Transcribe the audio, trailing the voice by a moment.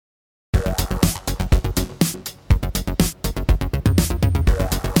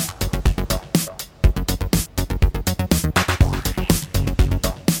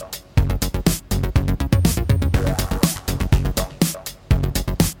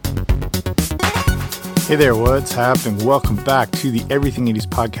Hey there, what's happening? Welcome back to the Everything 80s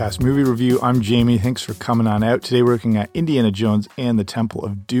podcast movie review. I'm Jamie. Thanks for coming on out. Today we're looking at Indiana Jones and the Temple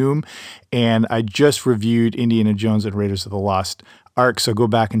of Doom. And I just reviewed Indiana Jones and Raiders of the Lost Ark, so go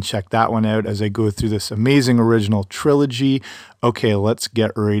back and check that one out as I go through this amazing original trilogy. Okay, let's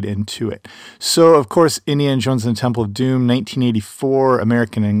get right into it. So, of course, Indiana Jones and the Temple of Doom, 1984,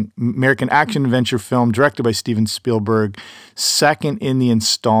 American action-adventure film directed by Steven Spielberg. Second in the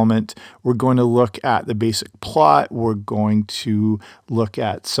installment, we're going to look at the basic plot. We're going to look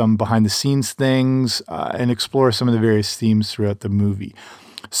at some behind-the-scenes things and explore some of the various themes throughout the movie.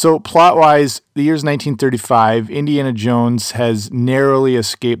 So plot-wise, the year's 1935. Indiana Jones has narrowly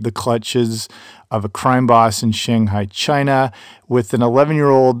escaped the clutches of a crime boss in Shanghai, China, with an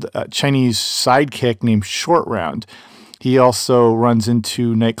 11-year-old Chinese sidekick named Short Round. He also runs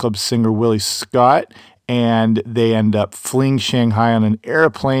into nightclub singer Willie Scott, and they end up fleeing Shanghai on an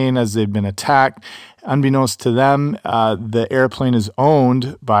airplane as they've been attacked. Unbeknownst to them, the airplane is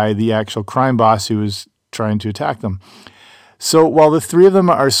owned by the actual crime boss who is trying to attack them. So while the three of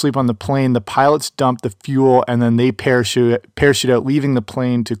them are asleep on the plane, the pilots dump the fuel and then they parachute out, leaving the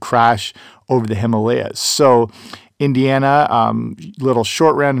plane to crash over the Himalayas. So Indiana, little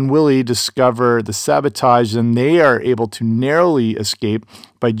Short Round and Willie discover the sabotage, and they are able to narrowly escape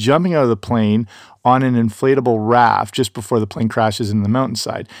by jumping out of the plane on an inflatable raft just before the plane crashes into the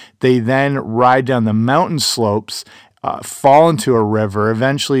mountainside. They then ride down the mountain slopes, fall into a river,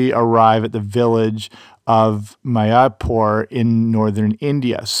 eventually arrive at the village of Mayapur in northern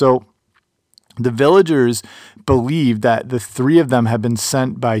India. So the villagers believe that the three of them have been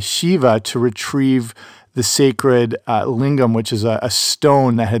sent by Shiva to retrieve the sacred lingam, which is a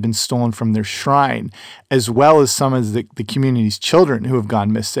stone that had been stolen from their shrine, as well as some of the community's children who have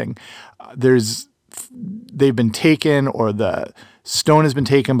gone missing. They've been taken, or the stone has been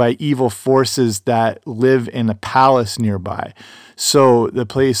taken by evil forces that live in a palace nearby. So the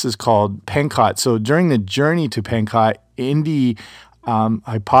place is called Pankot. So during the journey to Pankot, Indy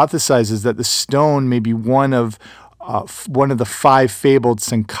hypothesizes that the stone may be one of the five fabled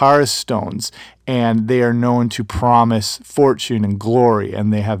Sankara stones, and they are known to promise fortune and glory,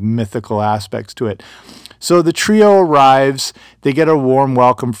 and they have mythical aspects to it. So the trio arrives. They get a warm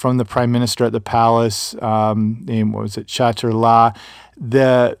welcome from the prime minister at the palace, named, Chaturla.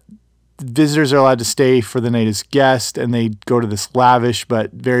 The visitors are allowed to stay for the night as guests, and they go to this lavish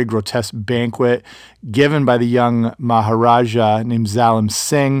but very grotesque banquet given by the young Maharaja named Zalim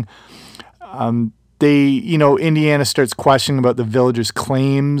Singh. Indiana starts questioning about the villagers'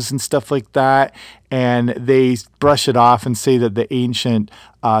 claims and stuff like that, and they brush it off and say that the ancient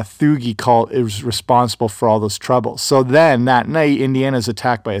Thugi cult is responsible for all those troubles. So then that night, Indiana is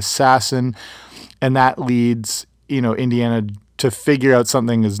attacked by an assassin, and that leads Indiana to figure out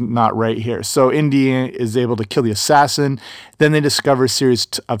something is not right here. So Indiana is able to kill the assassin. Then they discover a series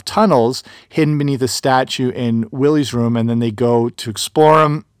of tunnels hidden beneath a statue in Willie's room, and then they go to explore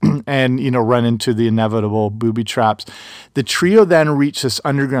them and run into the inevitable booby traps. The trio then reach this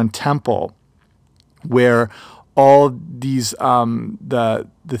underground temple where all these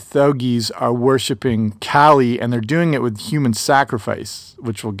the Thogis are worshiping Kali, and they're doing it with human sacrifice,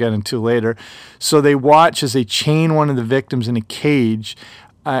 which we'll get into later. So they watch as they chain one of the victims in a cage,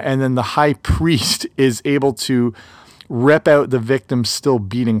 and then the high priest is able to rip out the victim's still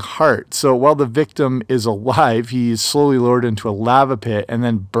beating heart. So while the victim is alive, he is slowly lowered into a lava pit and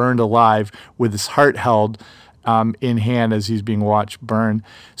then burned alive with his heart held in hand as he's being watched burn.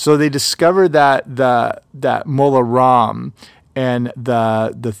 So they discover that that Mola Ram and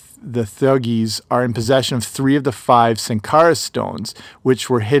the Thogis are in possession of three of the five Sankara stones, which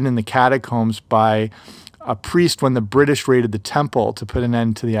were hidden in the catacombs by a priest when the British raided the temple to put an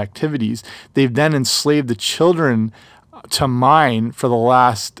end to the activities. They've then enslaved the children to mine for the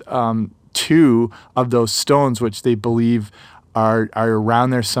last two of those stones, which they believe are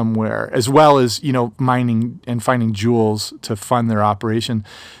around there somewhere, as well as mining and finding jewels to fund their operation.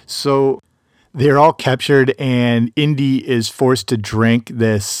 So they're all captured, and Indy is forced to drink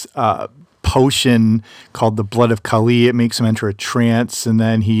this potion called the Blood of Kali. It makes him enter a trance, and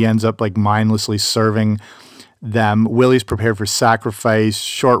then he ends up mindlessly serving them. Willie's prepared for sacrifice.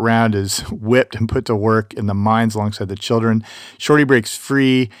 Short Round is whipped and put to work in the mines alongside the children. Shorty breaks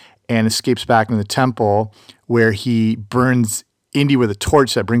free and escapes back into the temple, where he burns Indy with a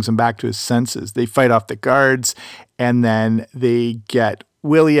torch that brings him back to his senses. They fight off the guards, and then they get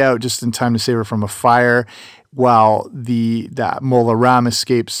Willie out just in time to save her from a fire, while that Mola Ram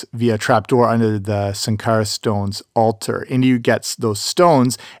escapes via trapdoor under the Sankara stone's altar. Indy gets those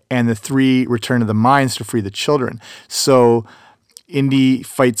stones, and the three return to the mines to free the children. So Indy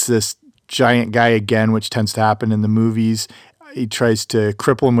fights this giant guy again, which tends to happen in the movies. He tries to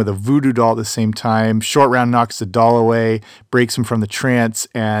cripple him with a voodoo doll at the same time. Short Round knocks the doll away, breaks him from the trance,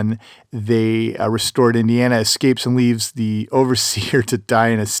 and they restored Indiana, escapes and leaves the overseer to die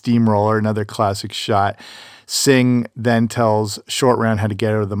in a steamroller, another classic shot. Singh then tells Short Round how to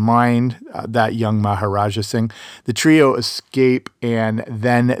get out of the mine, that young Maharaja Singh. The trio escape, and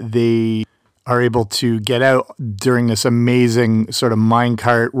then they are able to get out during this amazing sort of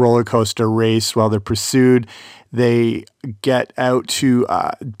minecart roller coaster race while they're pursued. They get out to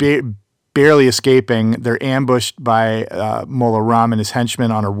barely escaping. They're ambushed by Mola Ram and his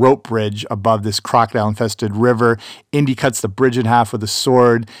henchmen on a rope bridge above this crocodile-infested river. Indy cuts the bridge in half with a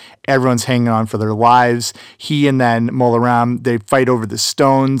sword. Everyone's hanging on for their lives. He and then Mola Ram, they fight over the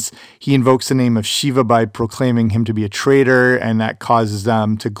stones. He invokes the name of Shiva by proclaiming him to be a traitor, and that causes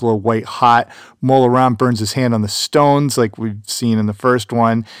them to glow white hot. Mola Ram burns his hand on the stones, like we've seen in the first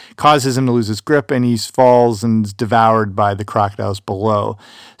one, causes him to lose his grip, and he falls and is devoured by the crocodiles below.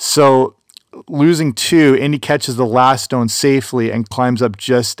 So, losing two, Indy catches the last stone safely and climbs up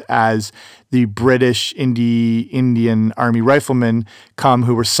just as the British Indian Army riflemen come,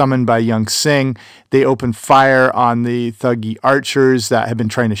 who were summoned by young Singh. They open fire on the Thuggee archers that had been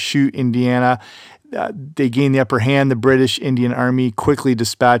trying to shoot Indiana. They gain the upper hand. The British Indian Army quickly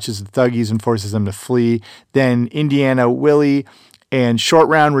dispatches the Thuggees and forces them to flee. Then Indiana, Willie, and Short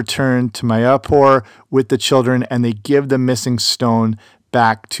Round return to Mayapur with the children, and they give the missing stone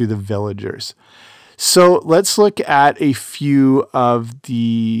back to the villagers. So let's look at a few of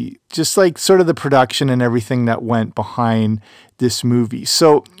the, just like sort of the production and everything that went behind this movie.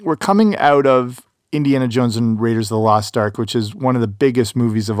 So we're coming out of Indiana Jones and Raiders of the Lost Ark, which is one of the biggest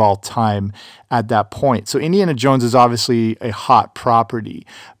movies of all time at that point. So Indiana Jones is obviously a hot property,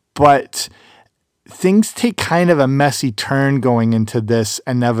 but things take kind of a messy turn going into this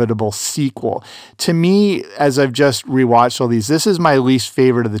inevitable sequel. To me, as I've just rewatched all these, this is my least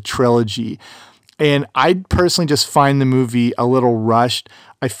favorite of the trilogy. And I personally just find the movie a little rushed.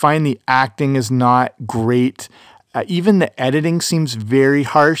 I find the acting is not great. Even the editing seems very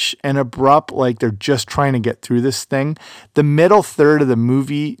harsh and abrupt, like they're just trying to get through this thing. The middle third of the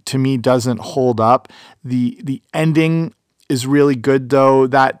movie, to me, doesn't hold up. The ending is really good, though.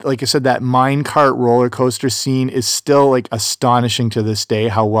 That, like I said, that minecart roller coaster scene is still like astonishing to this day,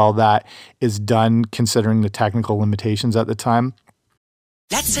 how well that is done considering the technical limitations at the time.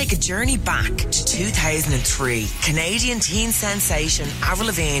 Let's take a journey back to 2003. Canadian teen sensation Avril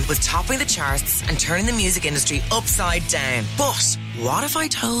Lavigne was topping the charts and turning the music industry upside down. But what if I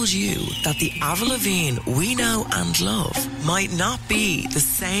told you that the Avril Lavigne we know and love might not be the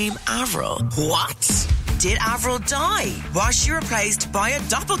same Avril? What? Did Avril die? Was she replaced by a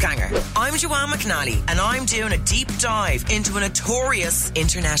doppelganger? I'm Joanne McNally, and I'm doing a deep dive into a notorious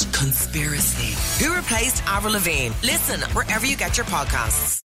internet conspiracy. Who replaced Avril Lavigne? Listen wherever you get your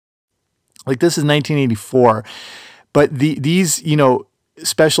podcasts. Like, this is 1984, but these,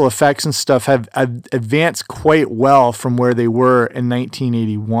 special effects and stuff have advanced quite well from where they were in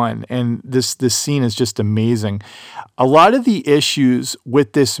 1981. And this scene is just amazing. A lot of the issues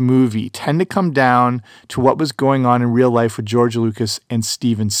with this movie tend to come down to what was going on in real life with George Lucas and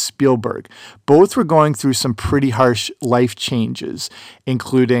Steven Spielberg. Both were going through some pretty harsh life changes,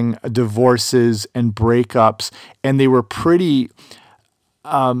 including divorces and breakups, and they were pretty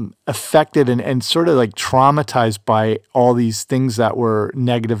affected and sort of like traumatized by all these things that were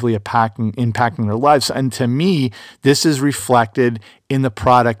negatively impacting their lives. And to me, this is reflected in the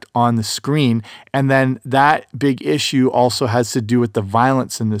product on the screen. And then that big issue also has to do with the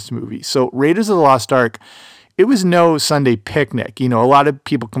violence in this movie. So Raiders of the Lost Ark, it was no Sunday picnic. A lot of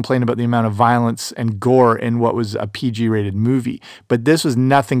people complain about the amount of violence and gore in what was a PG-rated movie, but this was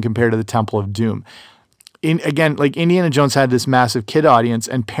nothing compared to the Temple of Doom. Again, like Indiana Jones had this massive kid audience,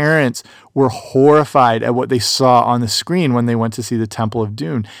 and parents were horrified at what they saw on the screen when they went to see the Temple of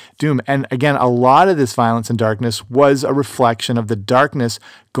Doom. And again, a lot of this violence and darkness was a reflection of the darkness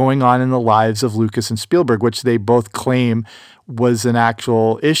going on in the lives of Lucas and Spielberg, which they both claim was an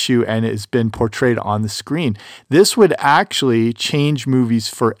actual issue and has been portrayed on the screen. This would actually change movies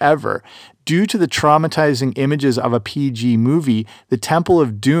forever. Due to the traumatizing images of a PG movie, the Temple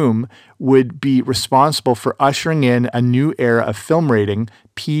of Doom would be responsible for ushering in a new era of film rating,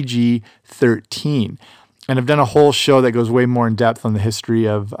 PG-13. And I've done a whole show that goes way more in depth on the history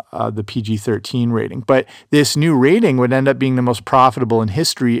of the PG-13 rating. But this new rating would end up being the most profitable in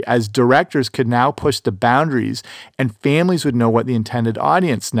history, as directors could now push the boundaries and families would know what the intended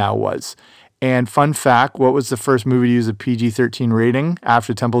audience now was. And fun fact, what was the first movie to use a PG-13 rating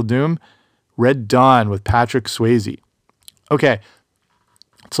after Temple of Doom? Red Dawn with Patrick Swayze. Okay,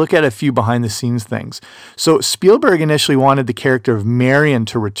 Let's look at a few behind the scenes things. So Spielberg initially wanted the character of Marion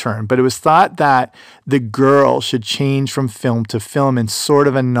to return, but it was thought that the girl should change from film to film in sort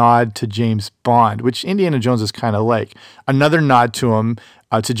of a nod to James Bond, which Indiana Jones is kind of like. Another nod to him,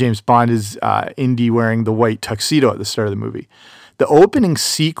 to James Bond, is Indy wearing the white tuxedo at the start of the movie. The opening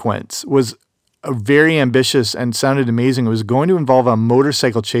sequence was very ambitious and sounded amazing. It was going to involve a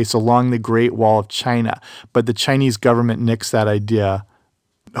motorcycle chase along the Great Wall of China, but the Chinese government nixed that idea.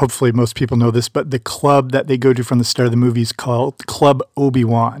 Hopefully most people know this, but the club that they go to from the start of the movie is called Club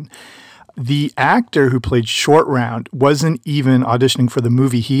Obi-Wan. The actor who played Short Round wasn't even auditioning for the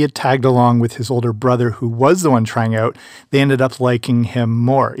movie. He had tagged along with his older brother who was the one trying out. They ended up liking him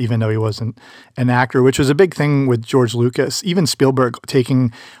more, even though he wasn't an actor, which was a big thing with George Lucas. Even Spielberg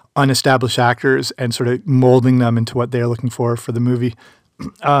taking unestablished actors and sort of molding them into what they're looking for the movie.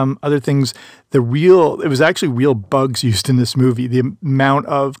 Other things, it was actually real bugs used in this movie. The amount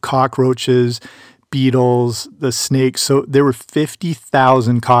of cockroaches, beetles, the snakes. So there were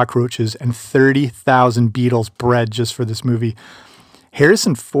 50,000 cockroaches and 30,000 beetles bred just for this movie.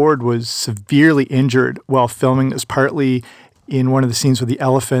 Harrison Ford was severely injured while filming this, partly in one of the scenes with the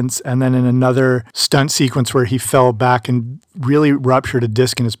elephants, and then in another stunt sequence where he fell back and really ruptured a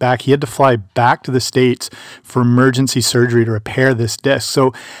disc in his back. He had to fly back to the States for emergency surgery to repair this disc.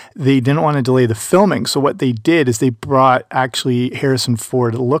 So they didn't want to delay the filming. So what they did is they brought actually Harrison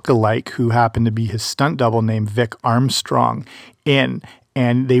Ford lookalike, who happened to be his stunt double named Vic Armstrong, in.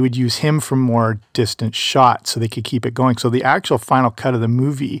 And they would use him for more distant shots so they could keep it going. So the actual final cut of the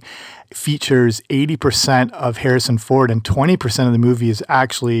movie features 80% of Harrison Ford and 20% of the movie is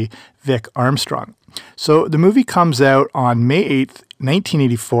actually Vic Armstrong. So the movie comes out on May 8th,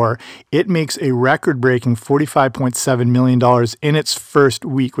 1984. It makes a record-breaking $45.7 million in its first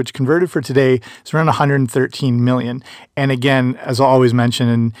week, which converted for today is around $113 million. And again, as I always mention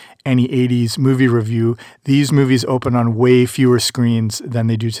in any 80s movie review, these movies open on way fewer screens than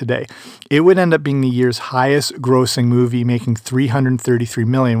they do today. It would end up being the year's highest grossing movie, making $333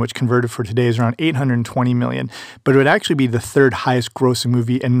 million, which converted for today is around $820 million. But it would actually be the third highest grossing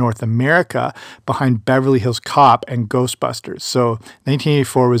movie in North America, behind Beverly Hills Cop and Ghostbusters. So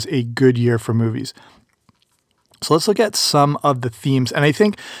 1984 was a good year for movies. So let's look at some of the themes. And I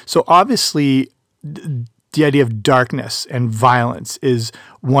think, so obviously, the idea of darkness and violence is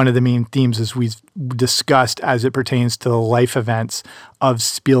one of the main themes, as we've discussed, as it pertains to the life events of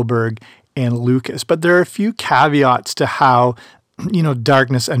Spielberg and Lucas. But there are a few caveats to how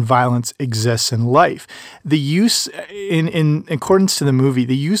darkness and violence exists in life. The use, in accordance to the movie,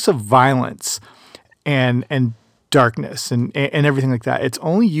 the use of violence and darkness and everything like that, it's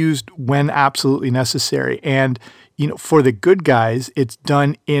only used when absolutely necessary. And for the good guys, it's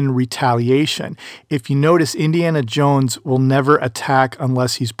done in retaliation. If you notice, Indiana Jones will never attack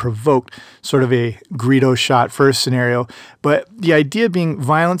unless he's provoked, sort of a Greedo shot first scenario. But the idea being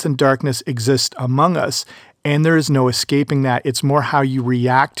violence and darkness exist among us, and there is no escaping that. It's more how you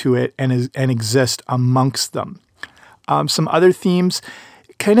react to it and exist amongst them. Some other themes,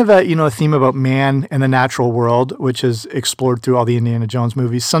 kind of a theme about man and the natural world, which is explored through all the Indiana Jones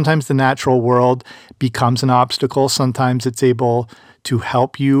movies. Sometimes the natural world becomes an obstacle. Sometimes it's able to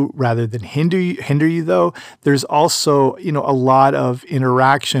help you rather than hinder you though. There's also, a lot of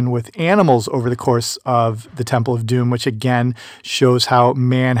interaction with animals over the course of the Temple of Doom, which again shows how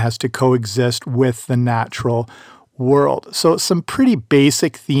man has to coexist with the natural world. So some pretty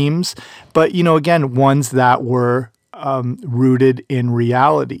basic themes, but, again, ones that were rooted in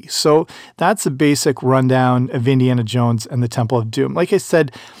reality. So that's a basic rundown of Indiana Jones and the Temple of Doom. Like I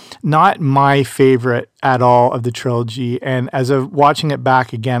said, not my favorite at all of the trilogy. And as of watching it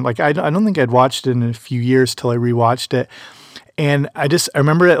back again, I don't think I'd watched it in a few years till I rewatched it. And I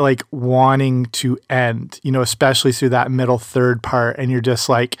remember it wanting to end, especially through that middle third part. And you're just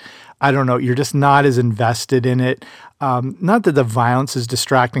you're just not as invested in it. Not that the violence is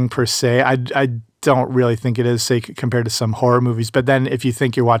distracting per se. I don't really think it is, say, compared to some horror movies. But then if you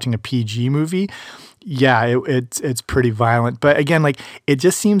think you're watching a PG movie, yeah, it's pretty violent. But again, it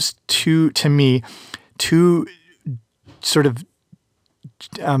just seems to me too sort of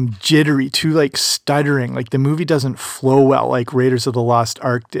jittery, too stuttering. The movie doesn't flow well like Raiders of the Lost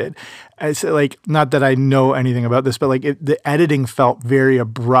Ark did. It's not that I know anything about this, but the editing felt very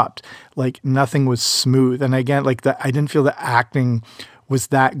abrupt. Nothing was smooth. And again, I didn't feel the acting was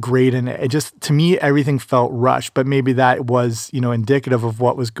that great in it. It just, to me, everything felt rushed, but maybe that was, indicative of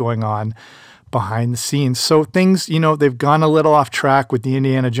what was going on behind the scenes. So things, they've gone a little off track with the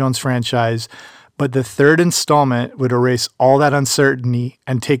Indiana Jones franchise, but the third installment would erase all that uncertainty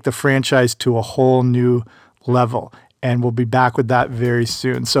and take the franchise to a whole new level. and we'll be back with that very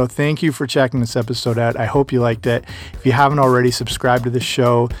soon. So thank you for checking this episode out. I hope you liked it. If you haven't already, subscribe to the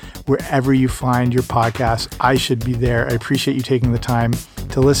show wherever you find your podcast. I should be there. I appreciate you taking the time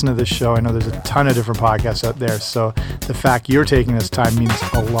to listen to this show. I know there's a ton of different podcasts out there, so the fact you're taking this time means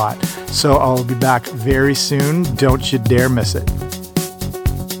a lot. So I'll be back very soon. Don't you dare miss it.